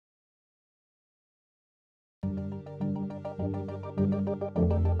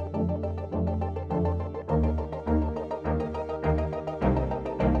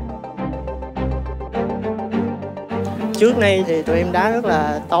Trước nay thì tụi em đá rất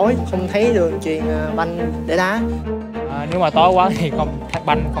là tối, không thấy đường chuyền banh để đá. Nếu mà tối quá thì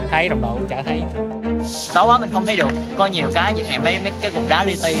banh không thấy, đồng đội cũng chả thấy. Tối quá mình không thấy được, có nhiều cái chẳng hạn mấy cái cục đá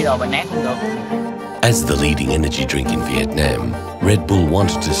li ti rồi mình nát không được. As the leading energy drink in Vietnam, Red Bull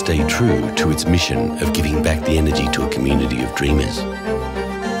wanted to stay true to its mission of giving back the energy to a community of dreamers.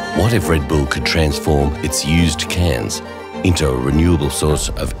 What if Red Bull could transform its used cans into a renewable source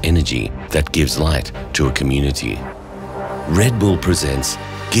of energy that gives light to a community? Red Bull presents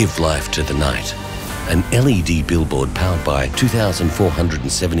Give Life to the Night, an LED billboard powered by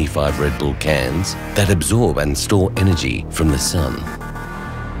 2,475 Red Bull cans that absorb and store energy from the sun.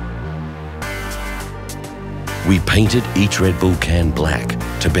 We painted each Red Bull can black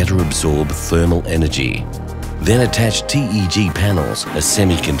to better absorb thermal energy, then attached TEG panels as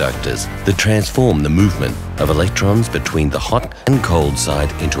semiconductors that transform the movement of electrons between the hot and cold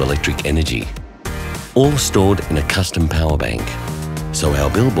side into electric energy, all stored in a custom power bank, so our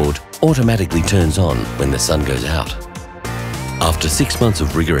billboard automatically turns on when the sun goes out. After 6 months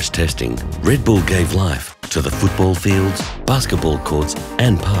of rigorous testing, Red Bull gave life to the football fields, basketball courts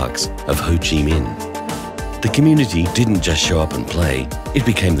and parks of Ho Chi Minh. The community didn't just show up and play, it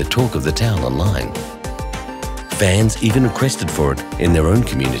became the talk of the town online. Fans even requested for it in their own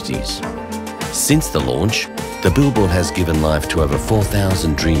communities. Since the launch, the billboard has given life to over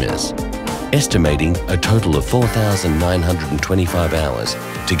 4,000 dreamers, estimating a total of 4,925 hours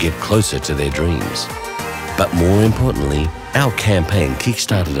to get closer to their dreams. But more importantly, our campaign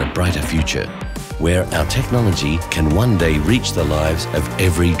kickstarted a brighter future, where our technology can one day reach the lives of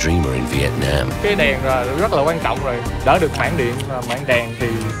every dreamer in Vietnam. Cái đèn rất là quan trọng rồi, đỡ được mảng điện, mảng đèn thì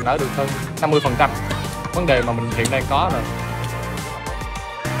đỡ được hơn 50%. Vấn đề mà mình hiện nay có rồi.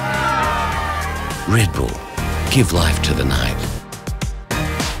 Red Bull, give life to the night.